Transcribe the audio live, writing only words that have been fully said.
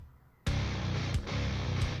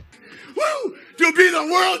be the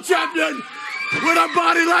world champion with a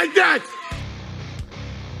body like that?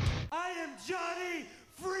 I am Johnny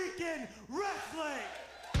freaking Wrestling!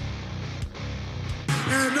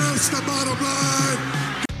 And that's the bottom line.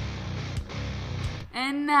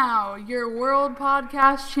 And now, your World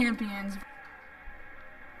Podcast Champions.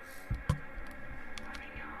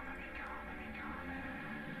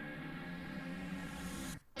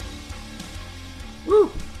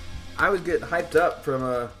 Woo! I was getting hyped up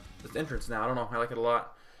from this entrance now. I don't know. I like it a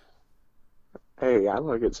lot. Hey, I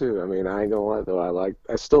like it too. I mean, I ain't gonna lie though.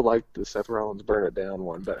 I still like the Seth Rollins Burn It Down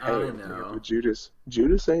one, but hey, Judas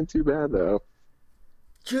ain't too bad though.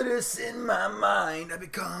 Judas in my mind, I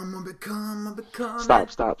become.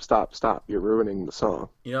 Stop! You're ruining the song.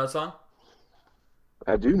 You know that song?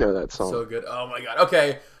 I do know that song. So good. Oh my god.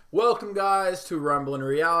 Okay. Welcome, guys, to Rumble in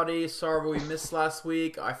Reality. Sorry we missed last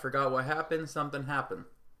week. I forgot what happened. Something happened.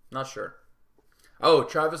 Not sure. Oh,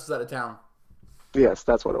 Travis is out of town. Yes,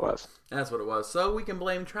 that's what it was. That's what it was. So we can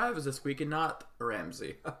blame Travis this week and not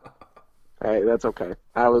Ramsey. Hey, that's okay.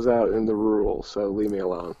 I was out in the rural, so leave me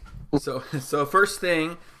alone. So first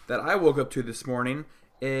thing that I woke up to this morning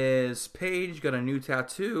is Paige got a new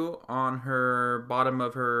tattoo on her bottom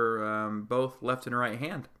of her both left and right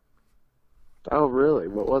hand. Oh, really?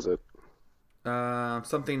 What was it?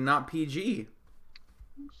 Something not PG.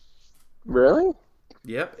 Really?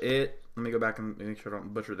 Yep. Let me go back and make sure I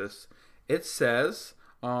don't butcher this. It says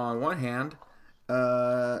on one hand,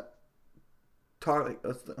 hold on,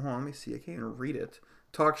 let me see. I can't even read it.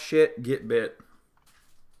 Talk shit, get bit.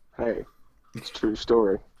 Hey, it's a true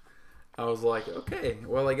story. I was like, okay,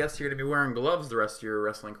 well, I guess you're going to be wearing gloves the rest of your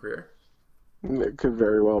wrestling career. It could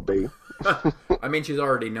very well be. I mean, she's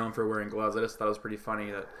already known for wearing gloves. I just thought it was pretty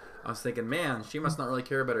funny that I was thinking, man, she must not really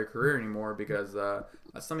care about her career anymore because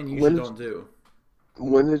that's something you usually don't do.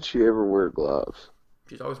 When did she ever wear gloves?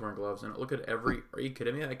 She's always wearing gloves. And look at are you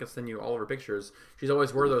kidding me? I can send you all of her pictures. She's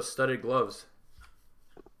always wore those studded gloves.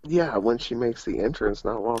 Yeah, when she makes the entrance,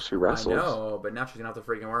 not while she wrestles. I know, but now she's going to have to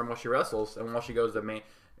freaking wear them while she wrestles. And while she goes to main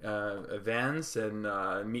events and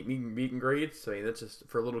meet and greets. I mean, that's just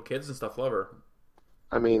for little kids and stuff. Love her.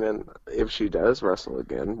 I mean, and if she does wrestle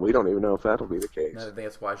again, we don't even know if that'll be the case. I think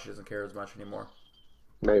that's why she doesn't care as much anymore.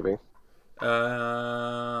 Maybe. Let's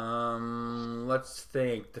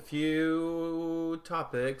think. The few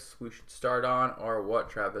topics we should start on are what,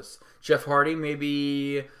 Travis? Jeff Hardy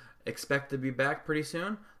maybe expect to be back pretty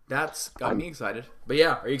soon. That's got me excited. But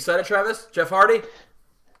yeah, are you excited, Travis? Jeff Hardy?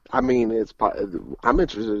 I mean, I'm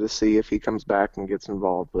interested to see if he comes back and gets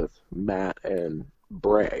involved with Matt and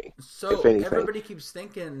Bray. So everybody keeps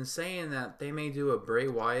thinking and saying that they may do a Bray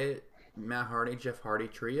Wyatt, Matt Hardy, Jeff Hardy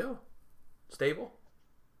trio stable.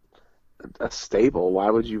 A stable?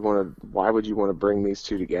 Why would you want to bring these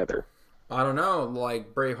two together? I don't know.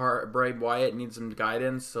 Like Bray Wyatt needs some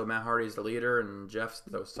guidance, so Matt Hardy's the leader and Jeff's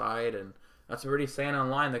the side, and that's what he's saying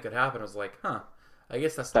online that could happen. I was like, I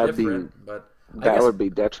guess that's different, but that would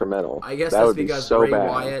be detrimental. I guess that that's would because so Bray bad.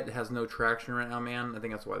 Wyatt has no traction right now, man. I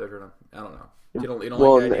think that's why they're trying to. I don't know. You don't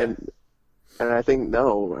well, like the idea? And I think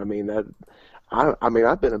no. I mean that. I mean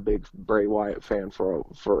I've been a big Bray Wyatt fan for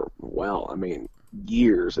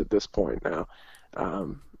years at this point now.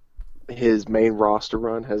 His main roster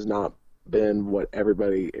run has not been what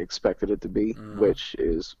everybody expected it to be, which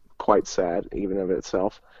is quite sad even of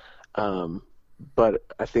itself. But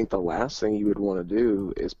I think the last thing you would want to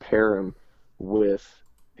do is pair him with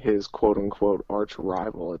his quote-unquote arch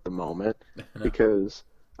rival at the moment, because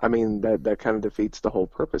I mean that kind of defeats the whole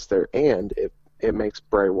purpose there, and it makes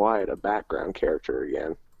Bray Wyatt a background character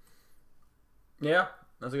again. Yeah,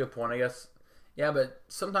 that's a good point, I guess. Yeah, but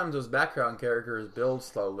sometimes those background characters build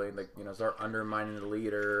slowly, like start undermining the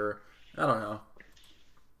leader. I don't know.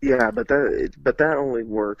 Yeah, but that only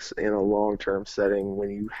works in a long-term setting when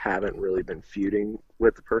you haven't really been feuding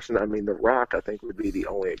with the person. I mean, The Rock, I think, would be the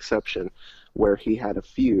only exception where he had a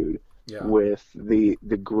feud with the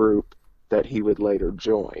group that he would later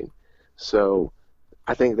join. So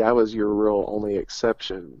I think that was your real only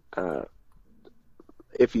exception.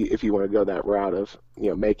 If you want to go that route of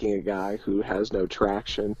making a guy who has no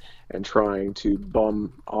traction and trying to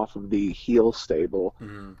bum off of the heel stable,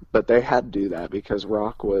 but they had to do that because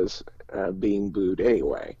Rock was being booed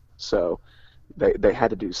anyway. So they had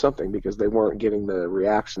to do something because they weren't getting the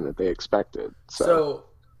reaction that they expected. So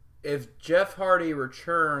if Jeff Hardy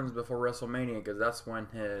returns before WrestleMania, because that's when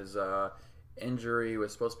his injury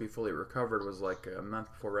was supposed to be fully recovered, was like a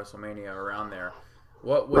month before WrestleMania, around there.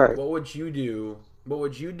 What would you do what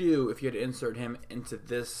would you do if you had to insert him into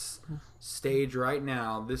this stage right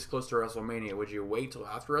now, this close to WrestleMania? Would you wait till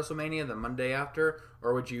after WrestleMania, the Monday after,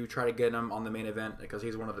 or would you try to get him on the main event because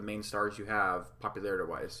he's one of the main stars you have,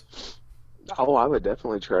 popularity-wise? Oh, I would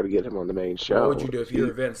definitely try to get him on the main show. What would you do if you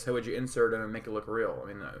were Vince? How would you insert him and make it look real? I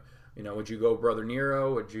mean, would you go Brother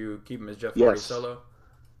Nero? Would you keep him as Jeff Hardy solo?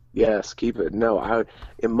 Yes, keep it. No,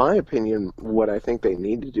 in my opinion, what I think they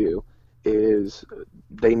need to do is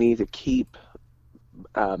they need to keep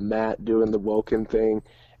Matt doing the Woken thing,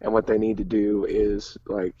 and what they need to do is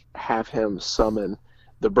like have him summon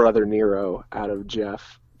the Brother Nero out of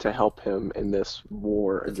Jeff to help him in this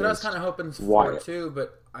war. That's what I was kind of hoping for too,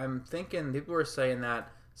 but I'm thinking people were saying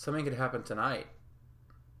that something could happen tonight.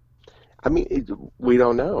 I mean, we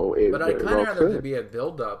don't know. But I'd kind of rather there be a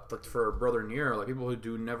build-up like, for Brother Nero, like people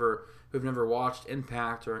who've never watched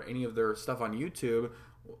Impact or any of their stuff on YouTube.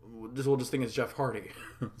 Will just think it's Jeff Hardy.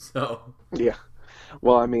 So yeah.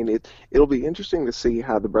 Well, I mean, it'll be interesting to see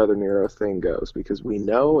how the Brother Nero thing goes, because we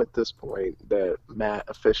know at this point that Matt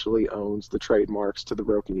officially owns the trademarks to the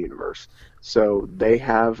Broken Universe. So they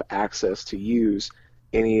have access to use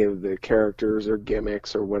any of the characters or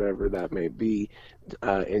gimmicks or whatever that may be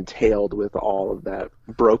entailed with all of that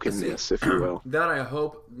brokenness, if you will. That I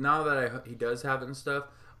hope, now that he does have it and stuff,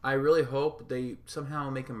 I really hope they somehow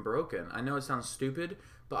make him broken. I know it sounds stupid,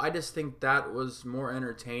 but I just think that was more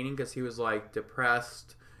entertaining because he was like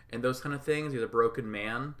depressed and those kind of things. He's a broken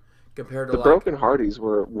man compared to the Broken Hardys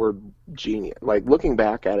were genius. Like looking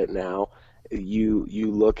back at it now, you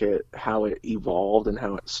look at how it evolved and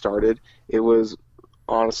how it started. It was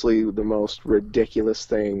honestly the most ridiculous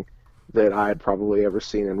thing that I had probably ever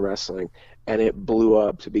seen in wrestling, and it blew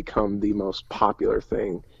up to become the most popular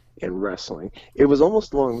thing in wrestling. It was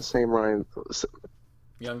almost along the same lines.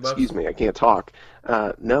 Young Bucks? Excuse me, I can't talk.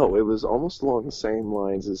 No, it was almost along the same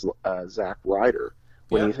lines as Zack Ryder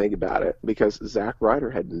when you think about it, because Zack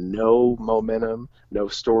Ryder had no momentum, no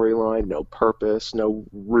storyline, no purpose, no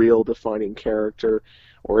real defining character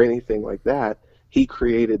or anything like that. He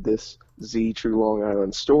created this Z True Long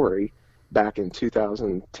Island story back in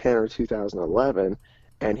 2010 or 2011,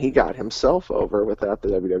 and he got himself over without the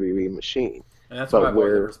WWE machine. And that's why I have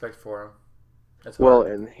respect for him. Well,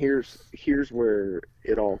 and here's where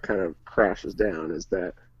it all kind of crashes down, is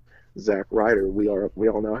that Zack Ryder, we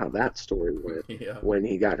all know how that story went when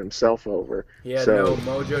he got himself over. He had no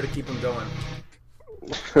mojo to keep him going.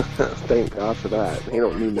 Thank God for that. He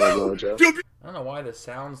don't need no mojo. I don't know why the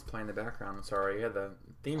sound's playing in the background. I'm sorry. You had the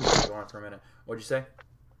theme music going for a minute. What'd you say?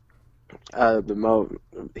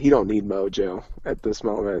 He don't need mojo at this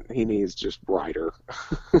moment. He needs just Ryder.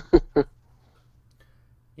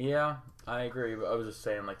 Yeah, I agree. But I was just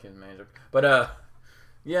saying like his manager. But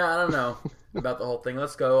yeah, I don't know about the whole thing.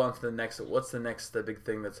 Let's go on to the next. What's the big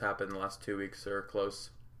thing that's happened in the last 2 weeks or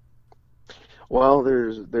close? Well,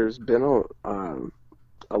 there's been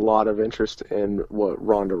a lot of interest in what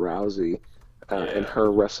Ronda Rousey and her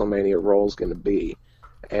WrestleMania role is going to be,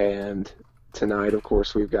 and tonight, of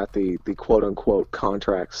course, we've got the quote unquote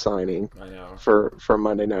contract signing for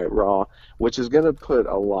Monday Night Raw, which is going to put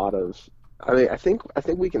a lot of. I mean, I think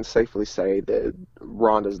we can safely say that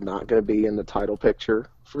Ronda's not going to be in the title picture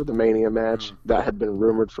for the Mania match. That had been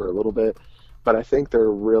rumored for a little bit, but I think they're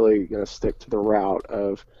really going to stick to the route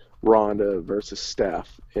of Ronda versus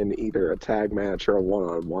Steph in either a tag match or a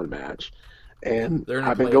one-on-one match. And they're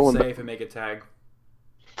going to play it safe and make it tag.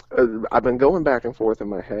 I've been going back and forth in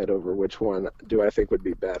my head over which one do I think would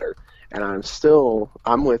be better, and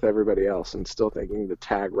I'm with everybody else and still thinking the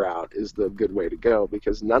tag route is the good way to go,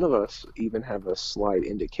 because none of us even have a slight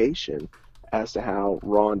indication as to how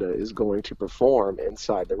Ronda is going to perform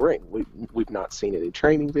inside the ring. We've not seen any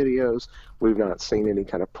training videos, we've not seen any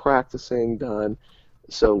kind of practicing done,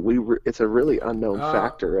 so it's a really unknown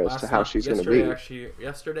factor as to how she's going to be. Actually,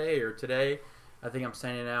 yesterday or today, I think I'm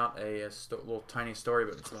sending out a little tiny story,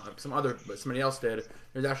 but somebody else did.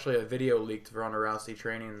 There's actually a video leaked of Ronda Rousey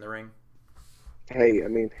training in the ring. Hey, I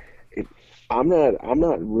mean, I'm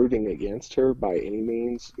not rooting against her by any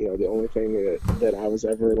means. You know, the only thing that I was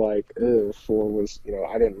ever like for was, you know,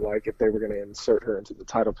 I didn't like if they were going to insert her into the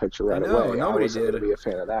title picture right away. Nobody I wasn't did. going to be a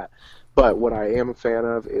fan of that. But what I am a fan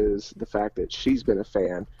of is the fact that she's been a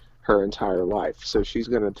fan her entire life. So she's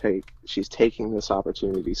taking this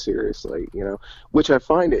opportunity seriously, you know, which I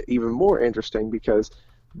find it even more interesting because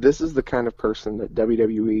this is the kind of person that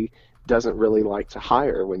WWE doesn't really like to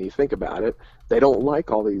hire when you think about it. They don't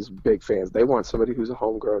like all these big fans. They want somebody who's a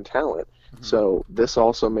homegrown talent. Mm-hmm. So this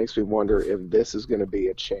also makes me wonder if this is going to be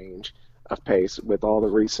a change of pace with all the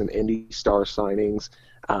recent indie star signings,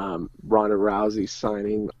 Ronda Rousey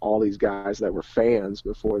signing all these guys that were fans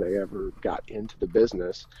before they ever got into the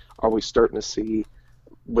business. Are we starting to see,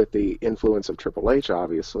 with the influence of Triple H,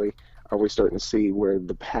 obviously, are we starting to see where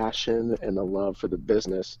the passion and the love for the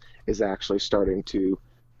business is actually starting to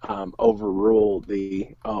overrule the,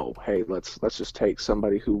 oh, hey, let's just take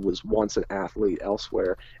somebody who was once an athlete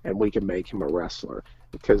elsewhere and we can make him a wrestler?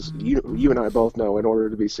 Because you and I both know, in order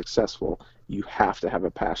to be successful, you have to have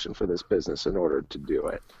a passion for this business in order to do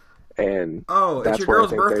it. And it's your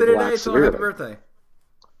girl's birthday today? Tell her happy birthday.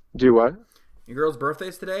 Do what? Your girl's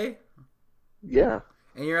birthday's today? Yeah.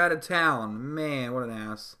 And you're out of town. Man, what an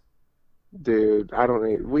ass. Dude,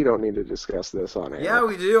 we don't need to discuss this on air. Yeah,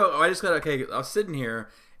 we do. I was sitting here,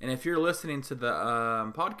 and if you're listening to the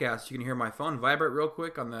podcast, you can hear my phone vibrate real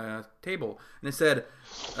quick on the table. And it said,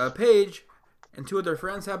 Paige and two of their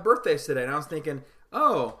friends have birthdays today. And I was thinking,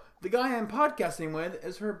 oh, the guy I'm podcasting with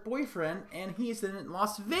is her boyfriend, and he's in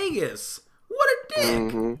Las Vegas. What a dick!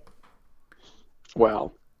 Mm-hmm.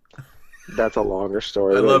 Well, that's a longer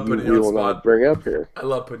story. I love putting you on spot. Not bring up here. I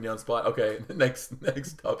love putting you on spot. Okay, next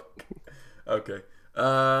topic. Okay.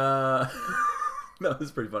 No, this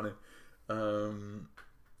is pretty funny. Rule,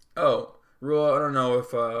 I don't know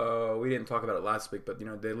if we didn't talk about it last week, but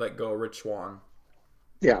they let go of Rich Swann.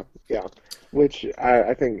 Yeah. Which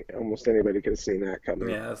I think almost anybody could have seen that coming.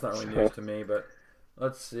 Yeah, that's not really news to me, but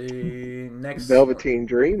let's see. Next, Velveteen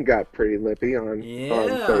Dream got pretty lippy on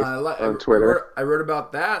Twitter. I wrote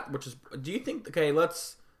about that, which is. Do you think? Okay,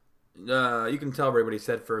 let's. You can tell everybody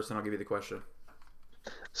said first, and I'll give you the question.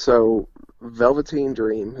 So, Velveteen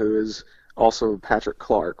Dream, who is also Patrick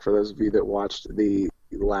Clark, for those of you that watched the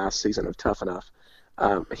last season of Tough Enough,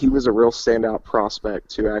 he was a real standout prospect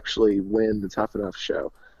to actually win the Tough Enough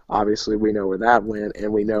show. Obviously, we know where that went,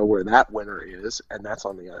 and we know where that winner is, and that's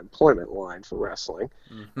on the unemployment line for wrestling.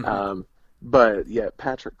 Mm-hmm. But yet,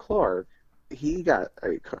 Patrick Clark, he got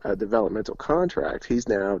a developmental contract. He's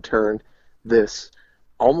now turned this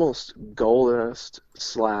almost Goldust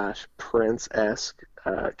 / Prince-esque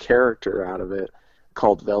character out of it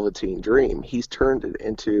called Velveteen Dream. He's turned it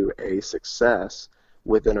into a success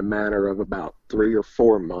within a matter of about 3 or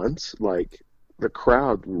 4 months. Like, the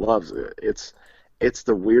crowd loves it. It's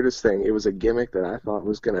the weirdest thing. It was a gimmick that I thought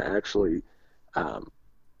was going to actually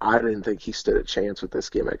I didn't think he stood a chance with this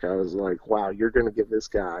gimmick. I was like, wow, you're going to give this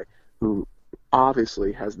guy who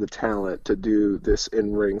obviously has the talent to do this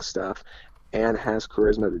in-ring stuff and has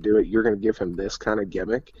charisma to do it, you're going to give him this kind of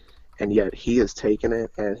gimmick? And yet he has taken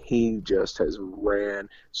it and he just has ran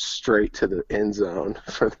straight to the end zone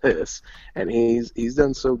for this. And he's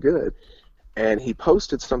done so good. And he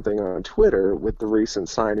posted something on Twitter with the recent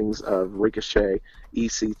signings of Ricochet,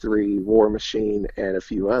 EC3, War Machine, and a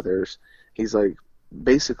few others. He's like,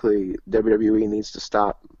 basically, WWE needs to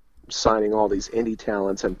stop signing all these indie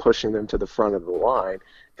talents and pushing them to the front of the line,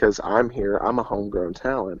 because I'm here, I'm a homegrown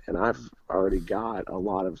talent, and I've already got a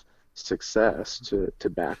lot of success to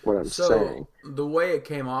back what I'm saying. So, the way it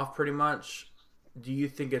came off pretty much, do you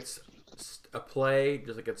think it's a play,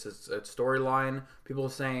 just like it's a storyline? People are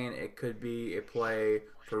saying it could be a play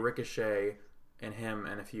for Ricochet and him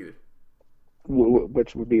and a feud.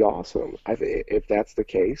 Which would be awesome. If that's the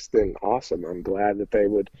case, then awesome. I'm glad that they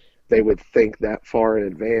would think that far in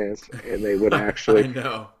advance, and they would actually. I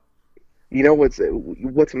know. You know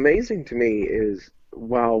what's amazing to me is,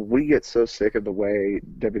 while we get so sick of the way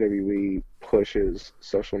WWE pushes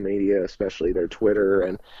social media, especially their Twitter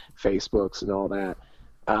and Facebooks and all that,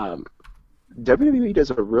 WWE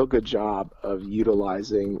does a real good job of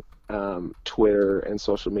utilizing Twitter and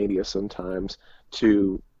social media sometimes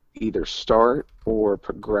to either start or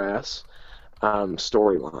progress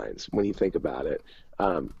storylines, when you think about it.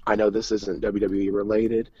 I know this isn't WWE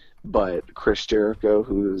related, but Chris Jericho,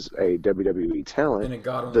 who's a WWE talent, and a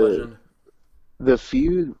God and legend, the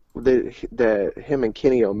feud that him and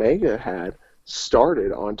Kenny Omega had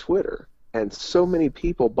started on Twitter, and so many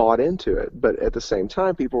people bought into it. But at the same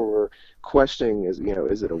time, people were questioning: is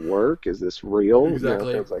it a work? Is this real?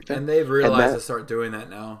 Exactly. Things like that. And they've realized to start doing that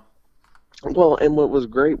now. Well, and what was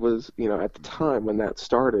great was, at the time when that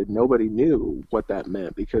started, nobody knew what that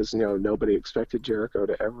meant, because, nobody expected Jericho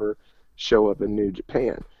to ever show up in New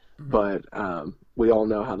Japan. Mm-hmm. But we all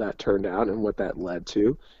know how that turned out and what that led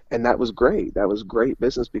to. And that was great. That was great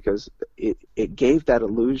business, because it gave that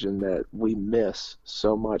illusion that we miss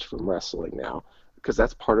so much from wrestling now. Because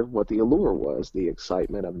that's part of what the allure was, the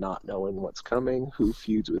excitement of not knowing what's coming, who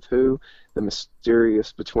feuds with who, the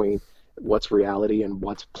mysterious between what's reality and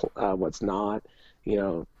what's not.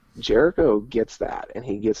 Jericho gets that, and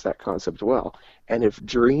he gets that concept well. And if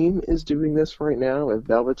Dream is doing this right now, if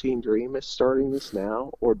Velveteen Dream is starting this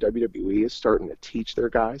now, or WWE is starting to teach their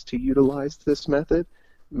guys to utilize this method,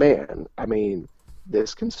 man, I mean,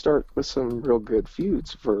 this can start with some real good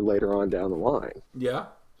feuds for later on down the line. Yeah,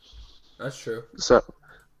 that's true. So,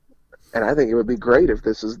 and I think it would be great if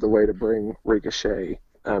this is the way to bring Ricochet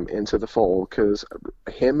into the fold, because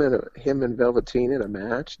him and Velveteen in a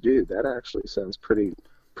match, dude, that actually sounds pretty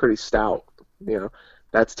stout. You know,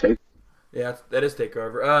 that's take. Yeah, that is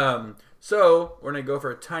takeover. So we're gonna go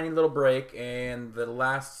for a tiny little break, and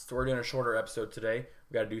we're doing a shorter episode today.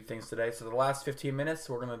 We got to do things today, so the last 15 minutes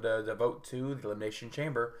we're gonna devote to the Elimination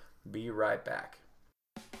Chamber. Be right back.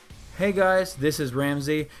 Hey guys, this is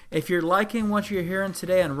Ramsey. If you're liking what you're hearing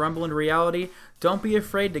today on Rumble in Reality, don't be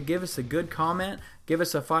afraid to give us a good comment. Give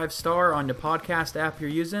us a 5-star on the podcast app you're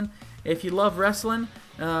using. If you love wrestling,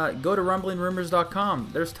 go to rumblingrumors.com.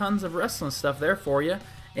 There's tons of wrestling stuff there for you.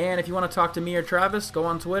 And if you want to talk to me or Travis, go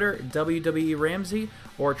on Twitter, WWE Ramsey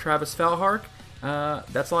or Travis Falhark.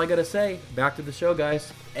 That's all I got to say. Back to the show,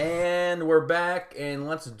 guys. And we're back, and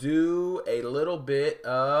let's do a little bit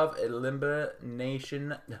of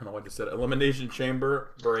Elimination... I don't know what I just said. Elimination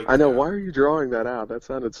Chamber breakdown. I know. Why are you drawing that out? That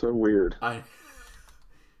sounded so weird. I'm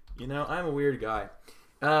a weird guy.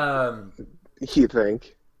 You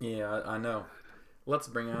think? Yeah, I know. Let's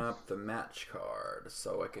bring up the match card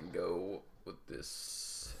so I can go with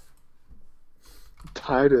this.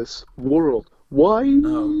 Titus Worldwide.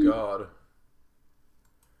 Oh, God.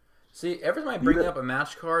 See, every time I bring up a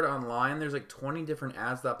match card online, there's like 20 different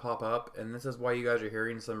ads that pop up, and this is why you guys are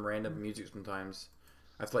hearing some random music sometimes.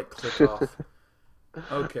 I have to, like, click off.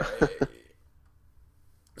 Okay.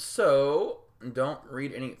 So, don't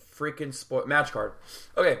read any freaking match card.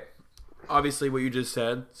 Okay. Obviously, what you just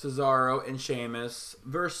said, Cesaro and Sheamus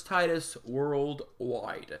versus Titus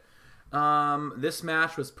Worldwide. This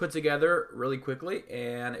match was put together really quickly,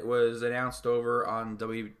 and it was announced over on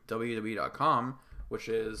WWE.com, which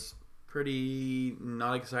is pretty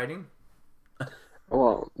not exciting.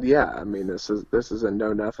 Well, yeah, I mean, this is a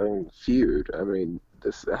know-nothing feud. I mean,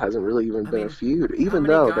 this hasn't really even been a feud, even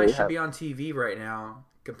though how many guys they should be on TV right now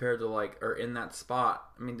compared to, like, or in that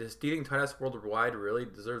spot? I mean, do you think Titus Worldwide really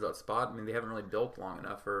deserves that spot? I mean, they haven't really built long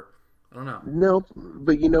enough, or I don't know. No,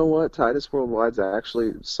 but you know what? Titus Worldwide's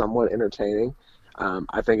actually somewhat entertaining.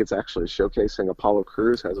 I think it's actually showcasing Apollo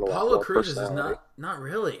Crews has a lot more personality. Apollo Crews is not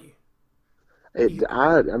really.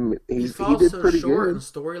 I mean, he did so pretty short good in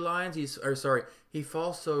storylines. He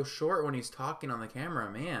falls so short when he's talking on the camera.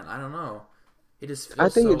 Man, I don't know. He just feels I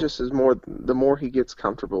think so... it just is more the more he gets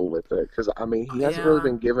comfortable with it, because I mean he hasn't really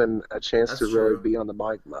been given a chance to really be on the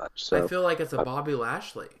mic much. So I feel like it's a Bobby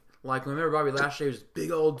Lashley. Like, remember Bobby Lashley was a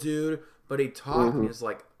big old dude, but he talked and he's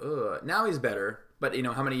like, ugh. Now he's better, but you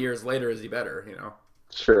know how many years later is he better? You know.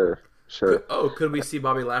 Sure. Could we see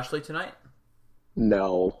Bobby Lashley tonight?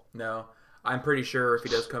 No. I'm pretty sure if he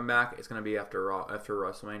does come back, it's going to be after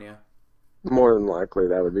WrestleMania. More than likely,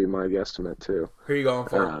 that would be my guesstimate too. Who are you going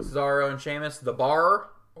for? Cesaro and Sheamus, The Bar,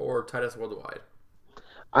 or Titus Worldwide?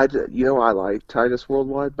 I like Titus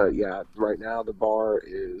Worldwide, but yeah, right now The Bar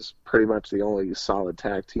is pretty much the only solid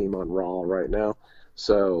tag team on Raw right now.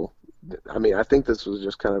 So, I mean, I think this was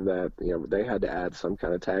just kind of that, you know, they had to add some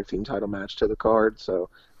kind of tag team title match to the card, so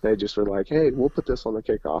they just were like, hey, we'll put this on the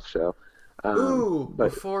kickoff show.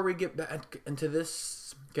 Before we get back into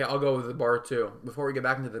this, okay, I'll go with The Bar too. Before we get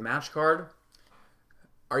back into the match card,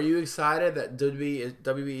 are you excited that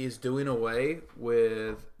WWE is doing away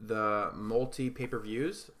with the multi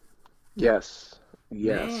pay-per-views? Yes.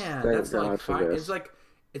 Man, Thank that's God like for fine. this.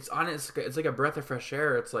 It's like a breath of fresh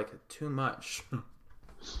air. It's like too much.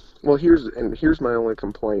 Well, here's my only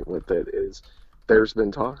complaint with it is there's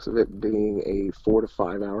been talks of it being a 4 to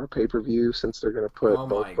 5 hour pay-per-view since they're going to put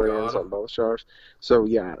both brands on both stars. So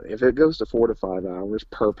yeah, if it goes to 4 to 5 hours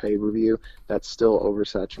per pay-per-view, that's still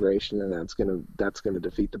oversaturation, and that's gonna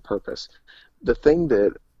defeat the purpose. The thing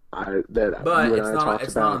that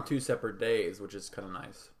it's not on 2 separate days, which is kind of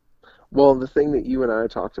nice. Well, the thing that you and I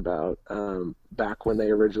talked about back when they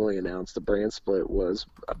originally announced the brand split was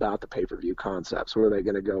about the pay-per-view concepts. Were they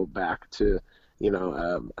going to go back to,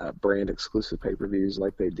 brand exclusive pay-per-views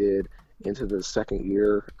like they did into the second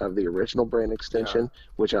year of the original brand extension,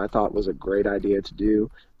 which I thought was a great idea to do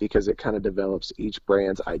because it kind of develops each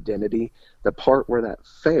brand's identity. The part where that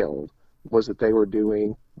failed was that they were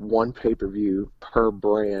doing one pay-per-view per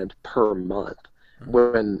brand per month.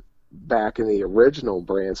 When back in the original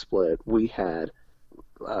brand split, we had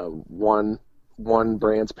one one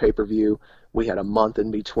brand's pay-per-view. We had a month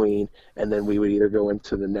in between, and then we would either go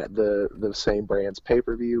into the same brand's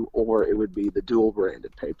pay-per-view, or it would be the dual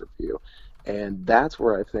branded pay-per-view. And that's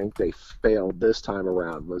where I think they failed this time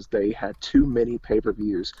around, was they had too many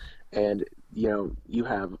pay-per-views. And, you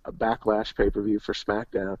have a Backlash pay-per-view for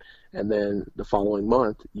SmackDown, and then the following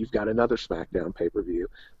month, you've got another SmackDown pay-per-view.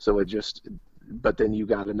 But then you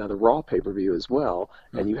got another Raw pay-per-view as well,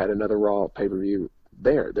 and you had another Raw pay-per-view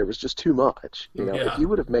there. There was just too much. If you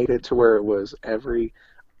would have made it to where it was every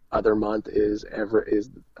other month is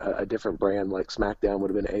a different brand, like SmackDown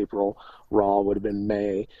would have been April, Raw would have been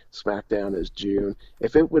May, SmackDown is June.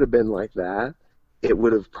 If it would have been like that, it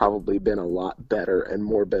would have probably been a lot better and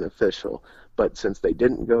more beneficial. But since they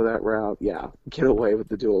didn't go that route, get away with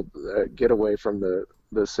the dual, get away from the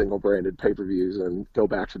single branded pay-per-views and go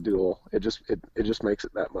back to dual. It just makes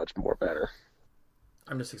it that much more better.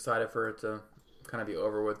 I'm just excited for it to kind of be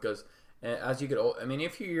over with, because as you get old, I mean,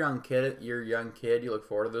 if you're a young kid, you look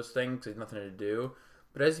forward to those things. There's nothing to do.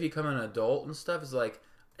 But as you become an adult and stuff, it's like,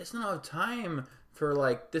 it's not enough time for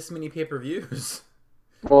like this many pay-per-views.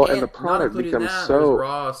 Well, and the product becomes so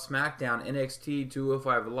Raw, SmackDown, NXT,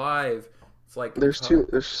 205 Live. It's like there's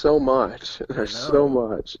so much. There's so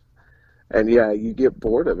much. And you get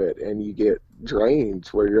bored of it, and you get drained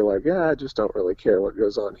where you're like, I just don't really care what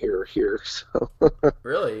goes on here or here. So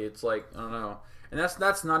really, it's like, I don't know. And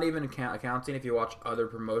that's not even accounting if you watch other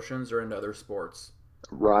promotions or into other sports.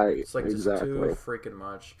 Right. It's like just too freaking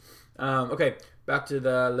much. Okay, back to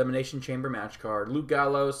the Elimination Chamber match card. Luke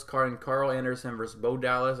Gallows, Carl Anderson versus Bo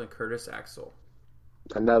Dallas and Curtis Axel.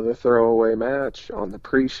 Another throwaway match on the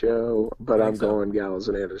pre-show, but I'm going Gallows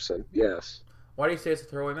and Anderson. Yes. Why do you say it's a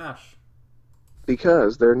throwaway match?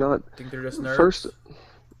 Because they're not. Think they're just nerds?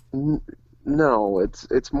 No,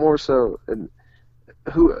 it's more so.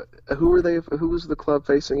 Who are they? Who was the club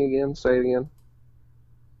facing again? Say it again.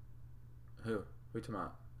 Who? What are you talking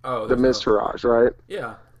about? Oh, the Miztourage, right?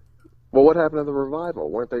 Yeah. Well, what happened to the Revival?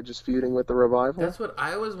 Weren't they just feuding with the Revival? That's what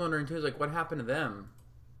I was wondering too. Is like, what happened to them?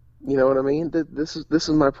 You know what I mean? This is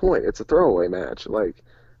my point. It's a throwaway match. Like,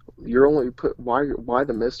 you're only why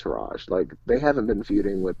the Miztourage? Like, they haven't been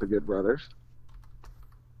feuding with the Good Brothers.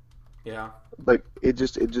 Yeah. Like,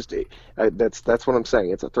 that's what I'm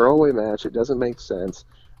saying. It's a throwaway match. It doesn't make sense.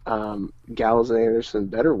 Gallows and Anderson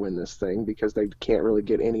better win this thing because they can't really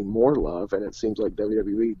get any more love, and it seems like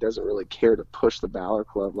WWE doesn't really care to push the Balor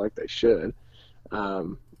Club like they should.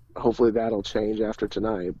 Hopefully that'll change after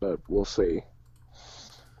tonight, but we'll see.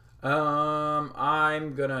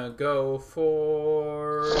 I'm gonna go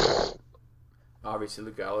for obviously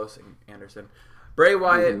Luke Gallows and Anderson. Bray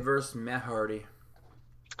Wyatt versus Matt Hardy.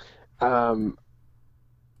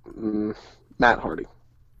 Matt Hardy.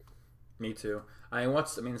 Me too.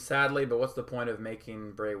 Sadly, but what's the point of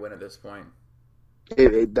making Bray win at this point?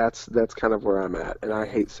 That's kind of where I'm at, and I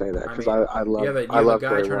hate saying that because I love. You have a guy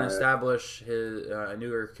Bray trying Wyatt. to establish his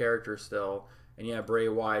newer character still, and you have Bray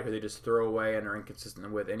Wyatt, who they just throw away and are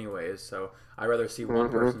inconsistent with anyways. So I'd rather see one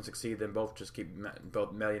person succeed than both just keep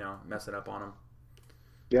messing up on him.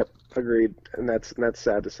 Yep, agreed, and that's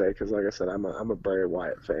sad to say because, like I said, I'm a Bray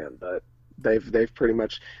Wyatt fan, but they've pretty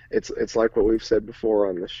much it's like what we've said before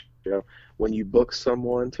on this show. When you book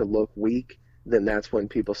someone to look weak, then that's when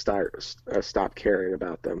people stop caring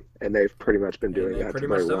about them, and they've pretty much been doing that to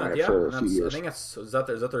Bray Wyatt for a few years. I think is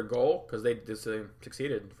that their goal because they just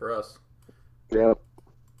succeeded for us. Yep.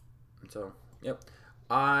 So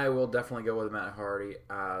I will definitely go with Matt Hardy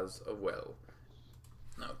as well.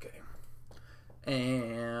 Okay.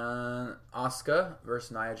 And Asuka versus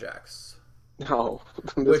Nia Jax. No,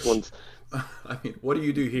 this one's. I mean, what do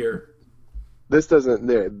you do here? This doesn't.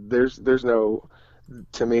 There's no.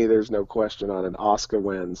 To me, there's no question on it. Asuka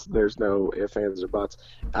wins. There's no ifs, ands, or buts.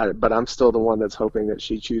 But I'm still the one that's hoping that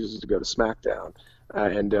she chooses to go to SmackDown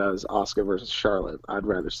and does Asuka versus Charlotte. I'd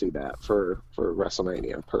rather see that for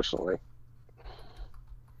WrestleMania, personally.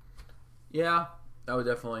 Yeah, I would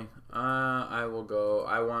definitely. I will go.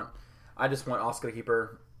 I just want Asuka to keep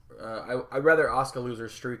her. I'd rather Asuka lose her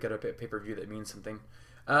streak at a pay-per-view that means something.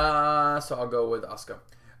 So I'll go with Asuka.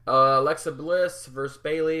 Alexa Bliss versus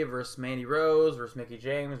Bayley versus Mandy Rose versus Mickie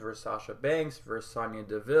James versus Sasha Banks versus Sonya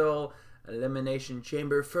Deville. Elimination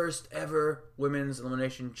Chamber, first ever women's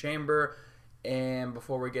Elimination Chamber. And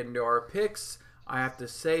before we get into our picks, I have to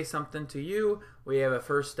say something to you. We have a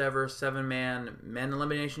first ever 7-man men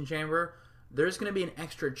Elimination Chamber. There's going to be an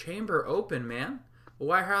extra chamber open, man. How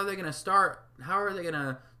are they going to start? How are they going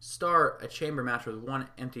to start a chamber match with one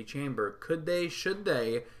empty chamber? Should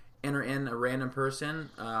they enter in a random person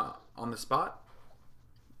on the spot?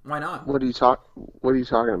 Why not? What are you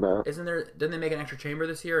talking about? Didn't they make an extra chamber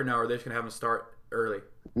this year, or no? Or are they just gonna have them start early?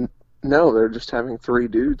 No, they're just having 3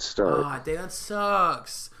 dudes start. Ah, dang, that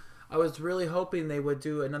sucks. I was really hoping they would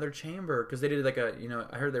do another chamber because they did like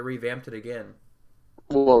I heard they revamped it again.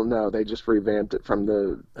 Well, no, they just revamped it from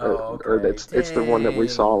the or okay. it's the one that we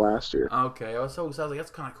saw last year. Okay, I was like, that's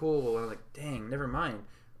kind of cool. And I was like, dang, never mind.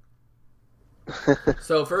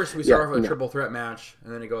 So first we start off with a triple threat match,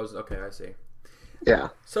 and then it goes, okay, I see. Yeah.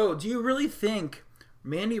 So do you really think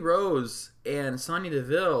Mandy Rose and Sonya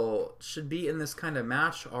Deville should be in this kind of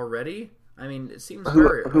match already? I mean, it seems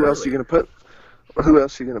very who else are you gonna put? Who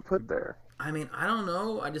else are you gonna put there? I mean, I don't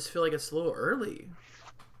know. I just feel like it's a little early.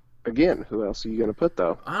 Again, who else are you gonna put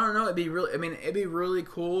though? I don't know. It'd be really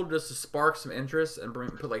cool just to spark some interest and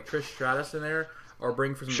put like Trish Stratus in there, or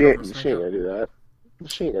bring for some. She ain't gonna do that.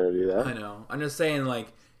 She ain't gonna do that. I know. I'm just saying,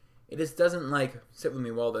 like, it just doesn't like sit with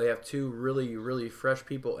me well that they have 2 really, really fresh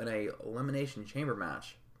people in a elimination chamber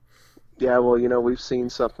match. Yeah, well, we've seen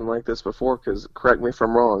something like this before. Because correct me if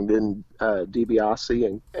I'm wrong, didn't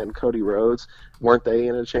DiBiase and Cody Rhodes, weren't they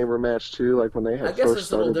in a chamber match too? Like when they had I guess first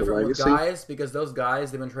it's a little started the different with Legacy. guys because those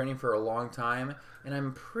guys they've been training for a long time, and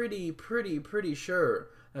I'm pretty sure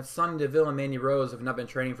that Sonya Deville and Mandy Rose have not been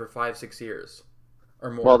training for 5-6 years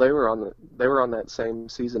or more. Well, they were on that same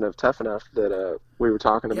season of Tough Enough that we were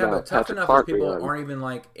talking yeah, about. but Tough Patrick Enough Clark people being on. aren't even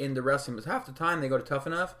like into wrestling. But half the time they go to Tough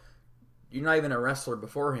Enough, you're not even a wrestler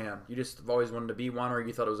beforehand. You just have always wanted to be one, or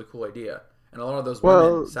you thought it was a cool idea. And a lot of those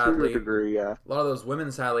women, sadly, to a degree, yeah. a lot of those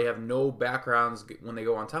women, sadly, have no backgrounds when they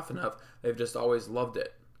go on Tough Enough. They've just always loved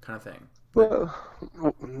it, kind of thing.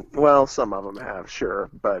 Well, some of them have, sure,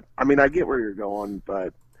 but I mean, I get where you're going,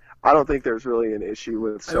 but I don't think there's really an issue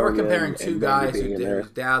with. I know we're comparing 2 guys whose whose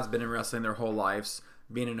dad's been in wrestling their whole lives,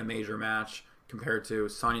 being in a major match, compared to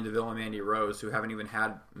Sonya Deville and Mandy Rose, who haven't even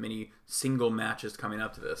had many single matches coming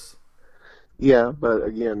up to this. Yeah, but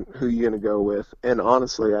again, who are you going to go with? And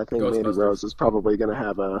honestly, I think Mandy Ghostbusters. Rose is probably going to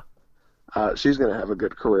have she's going to have a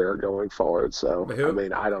good career going forward. So But who? I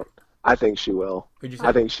mean, I think she will. Who'd you say?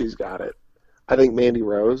 I think she's got it. I think Mandy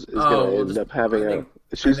Rose is going to end up having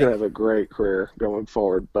she's going to have a great career going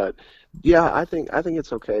forward. But yeah, I think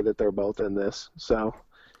it's okay that they're both in this. So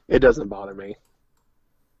it doesn't bother me.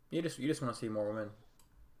 You just want to see more women.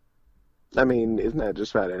 I mean, isn't that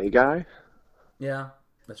just about any guy? Yeah,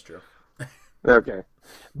 that's true. Okay.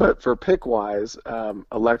 But for pick wise,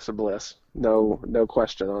 Alexa Bliss, no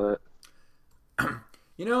question on it.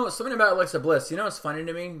 Something about Alexa Bliss. It's funny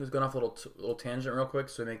to me. Just going off a little tangent real quick,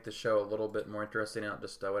 so we make the show a little bit more interesting, not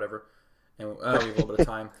just whatever. And we have a little bit of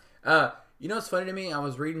time. It's funny to me. I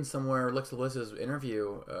was reading somewhere Alexa Bliss's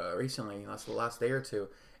interview recently, the last day or two,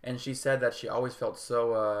 and she said that she always felt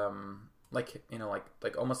so like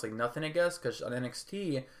almost like nothing, I guess, because on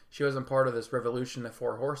NXT she wasn't part of this revolution of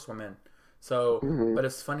 4 horsewomen. So, but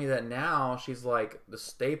it's funny that now she's like the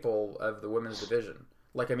staple of the women's division.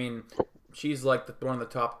 Like, I mean, she's like one of the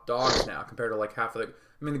top dogs now compared to like half of the.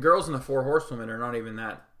 I mean, the girls in the 4 horsewomen are not even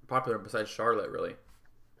that popular besides Charlotte, really.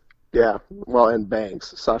 Yeah, well, and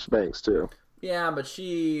Sasha Banks too. Yeah, but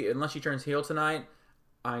unless she turns heel tonight,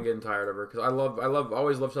 I'm getting tired of her because I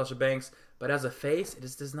always loved Sasha Banks, but as a face, it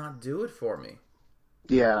just does not do it for me.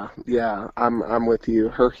 Yeah, I'm with you.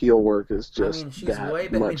 Her heel work is just she's that way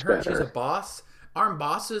better. much better. She's a boss. Aren't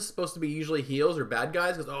bosses supposed to be usually heels or bad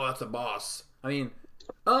guys? Because that's a boss. I mean,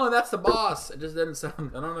 that's the boss. It just doesn't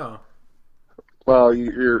sound. I don't know. Well, you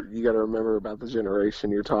got to remember about the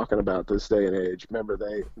generation you're talking about this day and age. Remember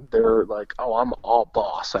they're like, I'm all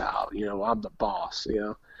boss out. I'm the boss.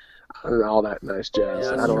 And all that nice jazz.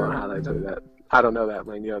 Yeah, I don't know how they do that. I don't know that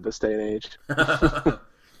lingo this day and age.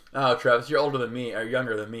 Oh, Travis, you're older than me or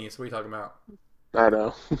younger than me. So what are you talking about? I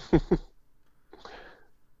know.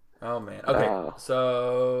 Oh man. Okay.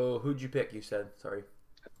 So who'd you pick? You said. Sorry.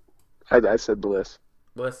 I said Bliss.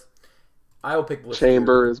 Bliss. I will pick Bliss.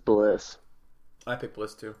 Chamber is Bliss. I pick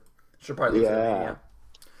Bliss too. She'll probably lose at Mania.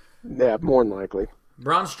 Yeah, more than likely.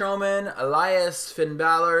 Braun Strowman, Elias, Finn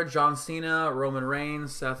Balor, John Cena, Roman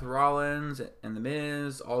Reigns, Seth Rollins, and The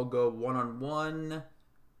Miz all go 1-on-1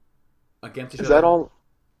 against each other.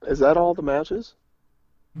 Is that all the matches?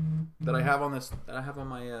 That I have on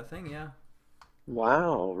my thing? Yeah.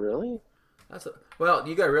 Wow, really? Well,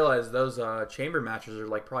 you gotta realize those chamber matches are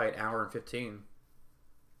like probably an hour and 15.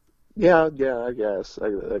 Yeah, I guess.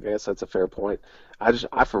 I guess that's a fair point.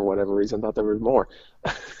 I for whatever reason thought there was more.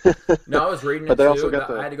 No, I was reading But it they too. also got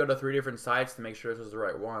I had to go to 3 different sites to make sure this was the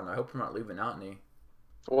right one. I hope I'm not leaving out any.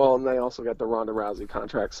 Well, and they also got the Ronda Rousey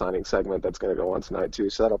contract signing segment that's going to go on tonight too,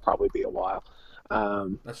 so that'll probably be a while.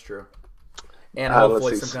 That's true. And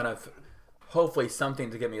hopefully hopefully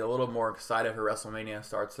something to get me a little more excited for WrestleMania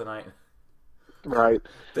starts tonight. Right.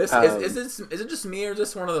 This is it just me, or is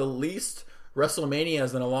this one of the least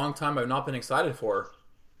WrestleManias in a long time I've not been excited for?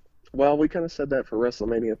 Well, we kind of said that for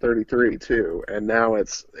WrestleMania 33 too, and now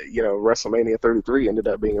it's WrestleMania 33 ended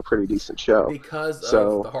up being a pretty decent show because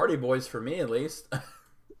of the Hardy Boys, for me at least.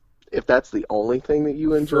 If that's the only thing that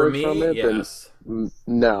you enjoyed from it, yes.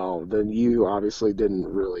 then you obviously didn't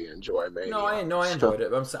really enjoy Mania. No, I enjoyed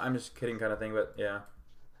it. I'm just kidding, kind of thing. But yeah.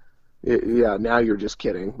 Yeah, now you're just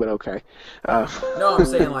kidding, but okay. No, I'm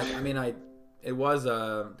saying it was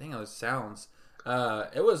sounds.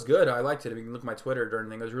 It was good. I liked it. If you can look at my Twitter during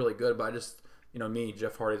the thing, it was really good. But I just, me,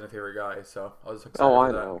 Jeff Hardy's my favorite guy, so I was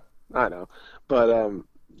excited. I know. But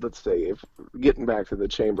let's see. If getting back to the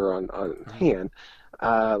chamber on hand,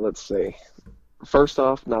 let's see. First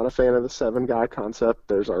off, not a fan of the 7-guy concept.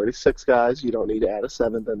 There's already 6 guys. You don't need to add a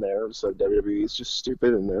 7th in there. So WWE is just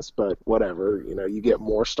stupid in this, but whatever. You get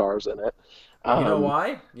more stars in it. You know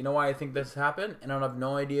why? You know why I think this happened? And I have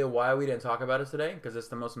no idea why we didn't talk about it today, because it's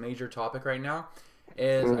the most major topic right now,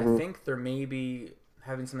 is I think there may be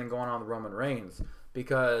having something going on with Roman Reigns.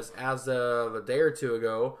 Because as of a day or two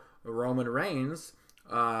ago, Roman Reigns,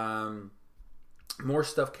 more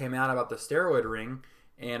stuff came out about the steroid ring.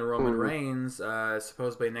 And Roman Reigns,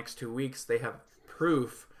 supposedly next 2 weeks, they have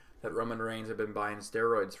proof that Roman Reigns had been buying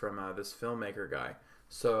steroids from this filmmaker guy.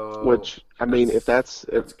 So, which I mean, if that's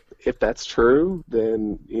true,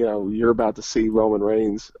 then you're about to see Roman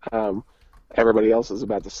Reigns. Everybody else is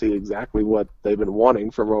about to see exactly what they've been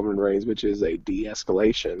wanting from Roman Reigns, which is a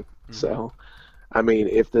de-escalation. So, I mean,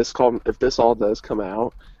 if this all does come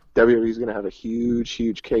out, WWE is going to have a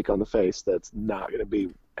huge cake on the face that's not going to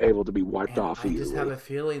be able to be wiped off easily. I just have a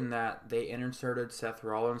feeling that they inserted Seth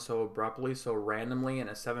Rollins so abruptly, so randomly in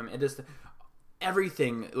a 7.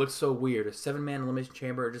 Everything looks so weird. A 7-man elimination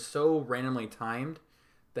chamber, just so randomly timed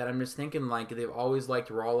that I'm just thinking they've always liked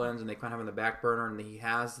Rollins and they kind of have him in the back burner, and he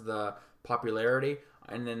has the popularity.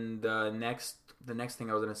 And then the next thing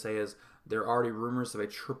I was going to say is there are already rumors of a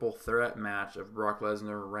triple threat match of Brock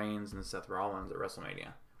Lesnar, Reigns, and Seth Rollins at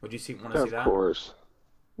WrestleMania. Would you want to see that? Of course.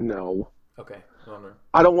 No. Okay.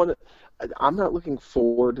 I don't want to. I'm not looking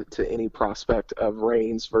forward to any prospect of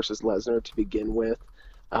Reigns versus Lesnar to begin with.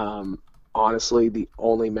 Honestly, the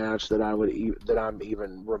only match that I'm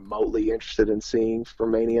even remotely interested in seeing for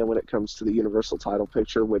Mania when it comes to the Universal title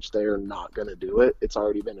picture, which they are not going to do it. It's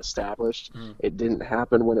already been established. It didn't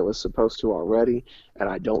happen when it was supposed to already, and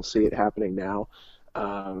I don't see it happening now.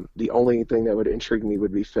 The only thing that would intrigue me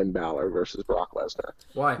would be Finn Balor versus Brock Lesnar.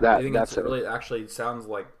 Why? I think that's really actually sounds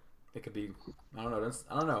like it could be. I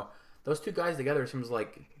don't know. Those two guys together seems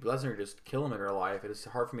like Lesnar just kill him in real life. It's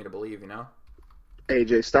hard for me to believe,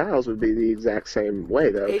 AJ Styles would be the exact same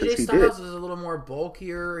way, though. AJ Styles is a little more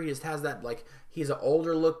bulkier. He just has that he's an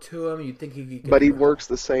older look to him. You'd think he could. But he works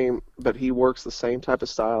the same. But he works the same type of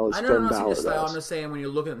style as Finn Balor does. I'm just saying when you're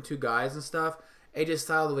looking at 2 guys and stuff. AJ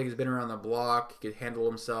Styles, he's been around the block, he could handle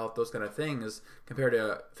himself, those kind of things. Compared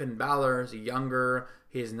to Finn Balor, he's younger,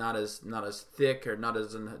 he's not as thick, or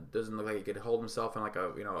doesn't look like he could hold himself in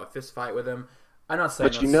a fist fight with him. I'm not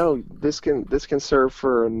saying. But this can serve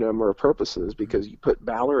for a number of purposes, because you put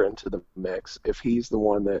Balor into the mix if he's the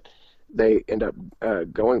one that they end up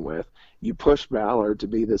going with. You push Balor to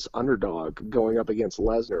be this underdog going up against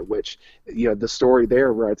Lesnar, which the story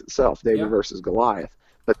there writes itself, David versus Goliath.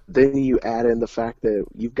 But then you add in the fact that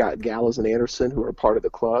you've got Gallows and Anderson who are part of the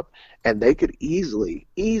club, and they could easily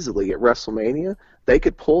at WrestleMania, they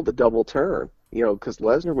could pull the double turn, because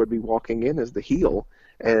Lesnar would be walking in as the heel,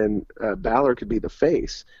 and Balor could be the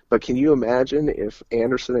face. But can you imagine if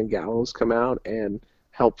Anderson and Gallows come out and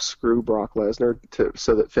help screw Brock Lesnar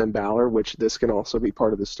so that Finn Balor, which this can also be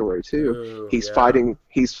part of the story too, he's fighting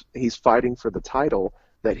for the title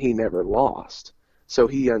that he never lost. So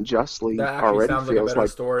he unjustly already sounds feels like a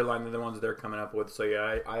better storyline than the ones they're coming up with. So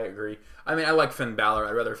yeah, I agree. I mean, I like Finn Balor.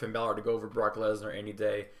 I'd rather Finn Balor to go over Brock Lesnar any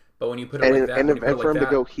day. But when you put it like that, and for him to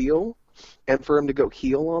go heel,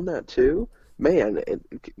 on that too, man,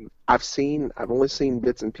 I've only seen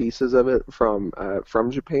bits and pieces of it from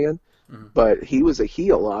Japan, but he was a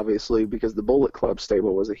heel obviously because the Bullet Club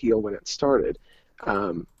stable was a heel when it started,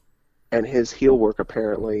 and his heel work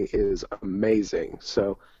apparently is amazing.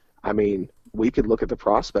 So, I mean, we could look at the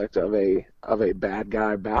prospect of a bad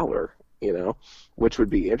guy Balor, which would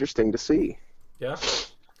be interesting to see. Yeah,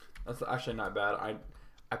 that's actually not bad. I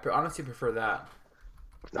honestly prefer that.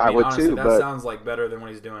 I would honestly, too. That sounds like better than what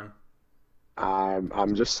he's doing.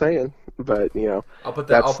 I'm just saying, but I'll put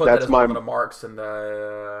that as one of the marks in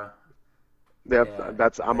the Yep, Yeah.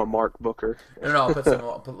 I'm a Mark Booker. No, I'll put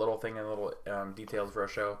a little thing in little details for our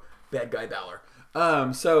show. Bad guy Balor.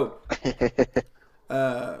 What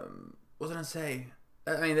was I gonna say?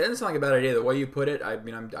 I mean, that doesn't sound like a bad idea. The way you put it, I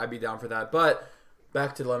mean, I'd be down for that. But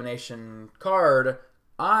back to the elimination card,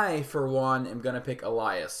 I for one am gonna pick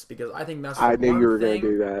Elias because I think that's the I knew one you were thing.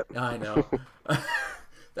 going to do that. I know.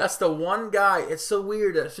 That's the one guy. It's so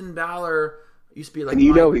weird that Finn Balor used to be like. And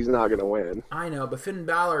you know he's not going to win. I know, but Finn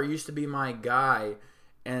Balor used to be my guy,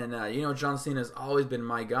 and John Cena's always been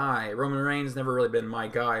my guy. Roman Reigns never really been my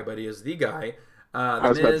guy, but he is the guy. I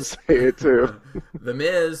was about to say it too. The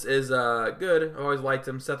Miz is good. I always liked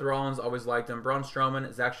him. Seth Rollins always liked him. Braun Strowman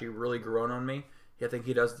has actually really grown on me. I think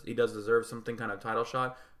he does deserve something kind of title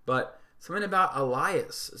shot. But something about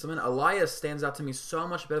Elias stands out to me so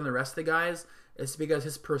much better than the rest of the guys. It's because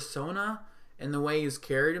his persona and the way he's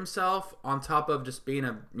carried himself, on top of just being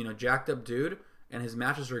a jacked up dude, and his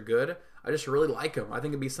matches are good. I just really like him. I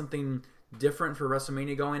think it'd be something different for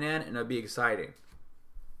WrestleMania going in, and it'd be exciting.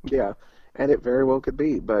 Yeah, and it very well could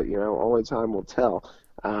be, but only time will tell.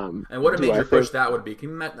 And what a major push that would be!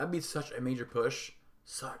 That'd be such a major push.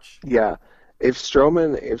 Yeah, if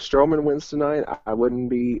Strowman wins tonight, I wouldn't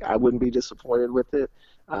be disappointed with it.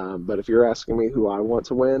 But if you're asking me who I want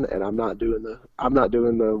to win, and I'm not doing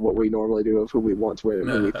the what we normally do of who we want to win and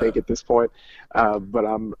who we think at this point, but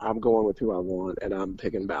I'm going with who I want, and I'm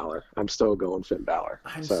picking Balor. I'm still going Finn Balor.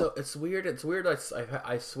 It's weird. It's weird.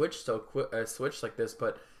 I switched so quick. I switched like this,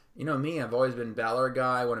 but me, I've always been Balor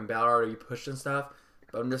guy. Wanting Balor to be pushed and stuff.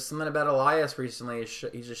 But there's something about Elias recently.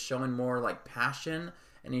 He's just showing more like passion,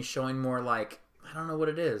 and he's showing more like I don't know what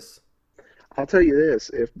it is. I'll tell you this: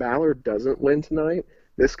 if Balor doesn't win tonight,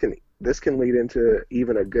 this can lead into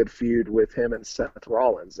even a good feud with him and Seth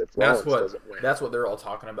Rollins if Rollins doesn't win. That's what they're all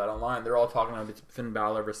talking about online. They're all talking about Finn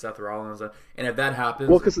Balor versus Seth Rollins, and if that happens,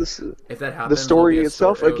 the story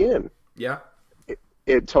itself again, yeah,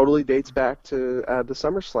 it totally dates back to the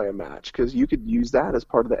SummerSlam match because you could use that as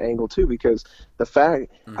part of the angle too. Because the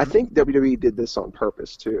fact I think WWE did this on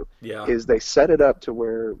purpose too. Yeah, is they set it up to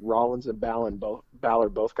where Rollins and Balor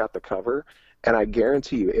both got the cover. And I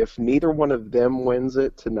guarantee you, if neither one of them wins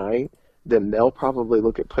it tonight, then they'll probably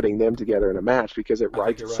look at putting them together in a match because it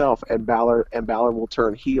writes itself. Right. And Balor will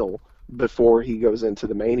turn heel before he goes into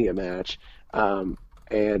the Mania match.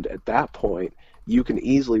 And at that point, you can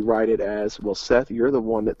easily write it as, well, Seth, you're the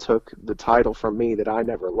one that took the title from me that I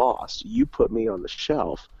never lost. You put me on the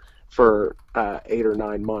shelf for 8 or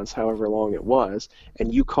 9 months, however long it was,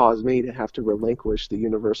 and you caused me to have to relinquish the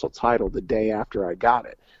Universal title the day after I got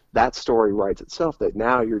it. That story writes itself that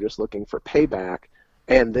now you're just looking for payback,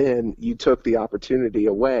 and then you took the opportunity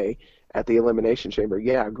away at the Elimination Chamber.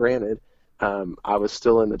 Yeah, granted, I was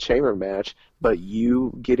still in the Chamber match, but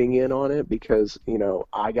you getting in on it because,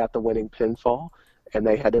 I got the winning pinfall, and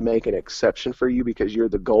they had to make an exception for you because you're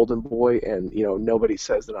the golden boy and, nobody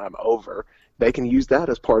says that I'm over. They can use that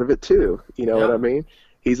as part of it too. You know what I mean?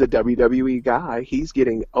 He's a WWE guy. He's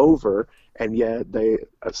getting over, and yet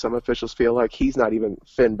some officials feel like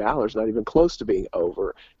Finn Balor's not even close to being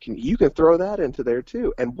over. You can throw that into there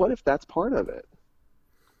too. And what if that's part of it?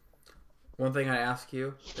 One thing I ask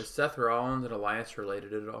you, is Seth Rollins and Elias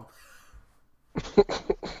related at all?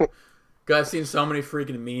 Because I've seen so many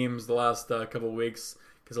freaking memes the last couple of weeks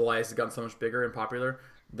because Elias has gotten so much bigger and popular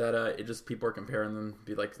that people are comparing them to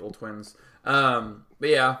be like little twins. But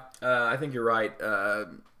yeah, I think you're right.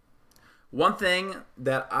 One thing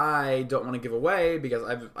that I don't want to give away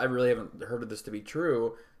because I really haven't heard of this to be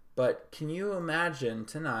true, but can you imagine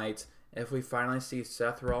tonight if we finally see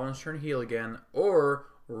Seth Rollins turn heel again or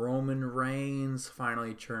Roman Reigns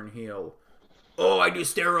finally turn heel? Oh, I do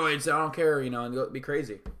steroids. I don't care. And it'd be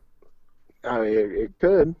crazy. I mean, it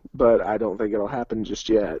could, but I don't think it'll happen just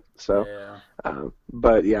yet. So, yeah.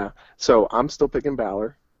 But yeah, so I'm still picking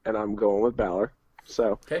Balor, and I'm going with Balor.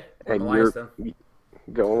 So, okay, and Elias, you're then.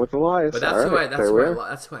 Going with Elias. But that's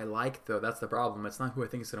who I like, though. That's the problem. It's not who I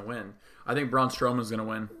think is going to win. I think Braun Strowman's going to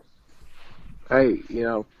win. Hey,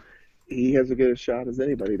 he has as good a shot as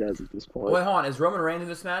anybody does at this point. Wait, hold on. Is Roman Reigns in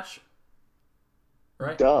this match?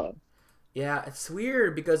 Right. Duh. Yeah, it's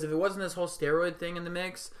weird because if it wasn't this whole steroid thing in the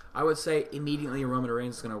mix, I would say immediately Roman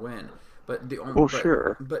Reigns is going to win.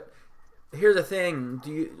 Sure. But here's the thing: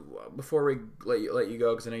 before we let you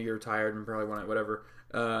go, because I know you're tired and probably want to whatever.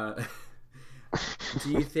 Do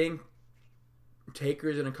you think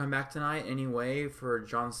Taker's going to come back tonight anyway for a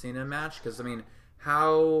John Cena match? Because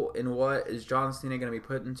how and what is John Cena going to be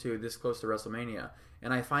put into this close to WrestleMania?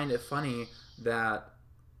 And I find it funny that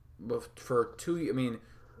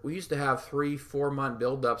we used to have 3-4 month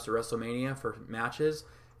build-ups to WrestleMania for matches,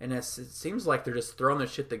 and it seems like they're just throwing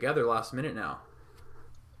this shit together last minute now.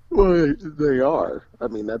 Well, they are. I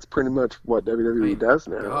mean, that's pretty much what WWE does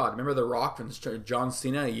now. God, remember The Rock and John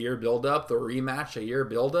Cena, a year build-up, the rematch, a year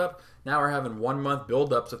build-up? Now we're having 1 month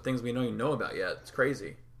build-ups of things we don't even know about yet. It's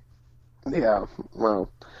crazy. Yeah,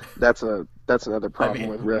 well, that's another problem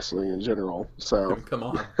with wrestling in general. So come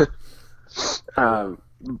on.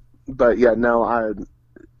 But yeah, no,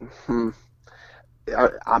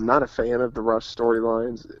 I'm not a fan of the Rush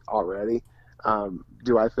storylines already.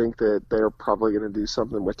 Do I think that they're probably going to do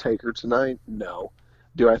something with Taker tonight? No.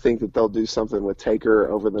 Do I think that they'll do something with Taker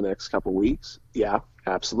over the next couple weeks? Yeah,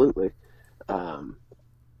 absolutely. Did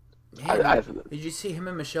you see him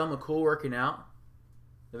and Michelle McCool working out?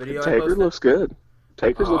 The video Taker looks good.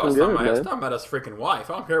 Taker's looking good, man. It's not about his freaking wife.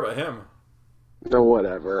 I don't care about him. No,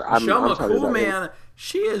 whatever. Michelle McCool, man,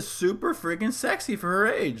 she is super freaking sexy for her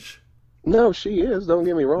age. No, she is. Don't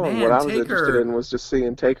get me wrong. Man, what I was interested in was just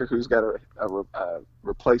seeing Taker, who's got a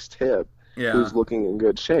replaced hip, who's looking in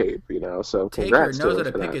good shape. So congrats Taker knows how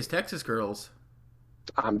to to pick that. his Texas girls.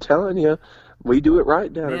 I'm telling you, we do it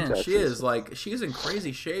right down in Texas. She is she's in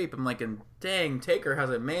crazy shape. I'm like, and dang, Taker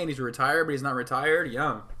has a man. He's retired, but he's not retired.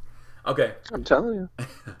 Yum. Okay. I'm telling you.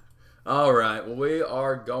 All right. Well, we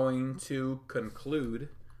are going to conclude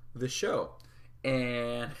the show,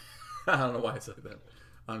 and I don't know why I said that.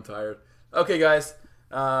 I'm tired. Okay, guys.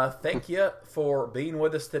 Thank you for being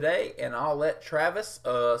with us today, and I'll let Travis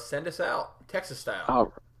send us out, Texas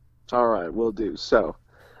style. All right, we'll do. So,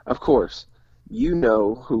 of course, you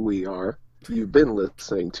know who we are. You've been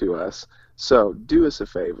listening to us. So, do us a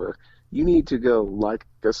favor. You need to go like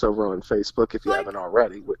us over on Facebook if you haven't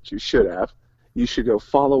already, which you should have. You should go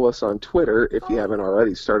follow us on Twitter if you haven't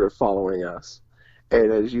already started following us.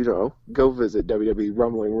 And as you know, go visit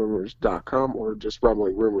www.rumblingrumors.com or just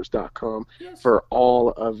rumblingrumors.com for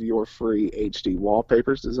all of your free HD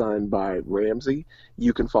wallpapers designed by Ramsey.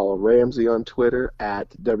 You can follow Ramsey on Twitter at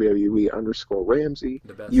WWE_Ramsey.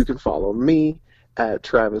 You can follow me at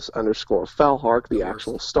Travis_Falhark, the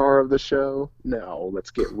actual star of the show. No,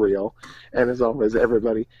 let's get real. And as always,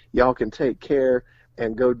 everybody, y'all can take care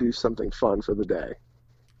and go do something fun for the day.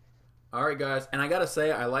 All right, guys, and I gotta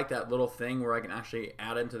say, I like that little thing where I can actually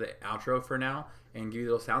add into the outro for now and give you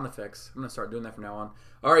those sound effects. I'm gonna start doing that from now on.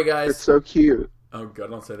 All right, guys. It's so cute. Oh God,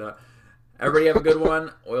 don't say that. Everybody have a good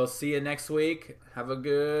one. We'll see you next week. Have a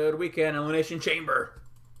good weekend, Elimination Chamber.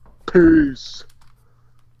 Peace.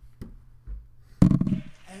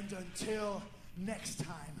 And until next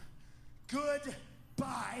time,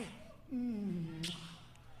 goodbye and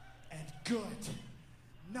good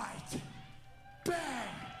night.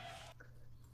 Bang!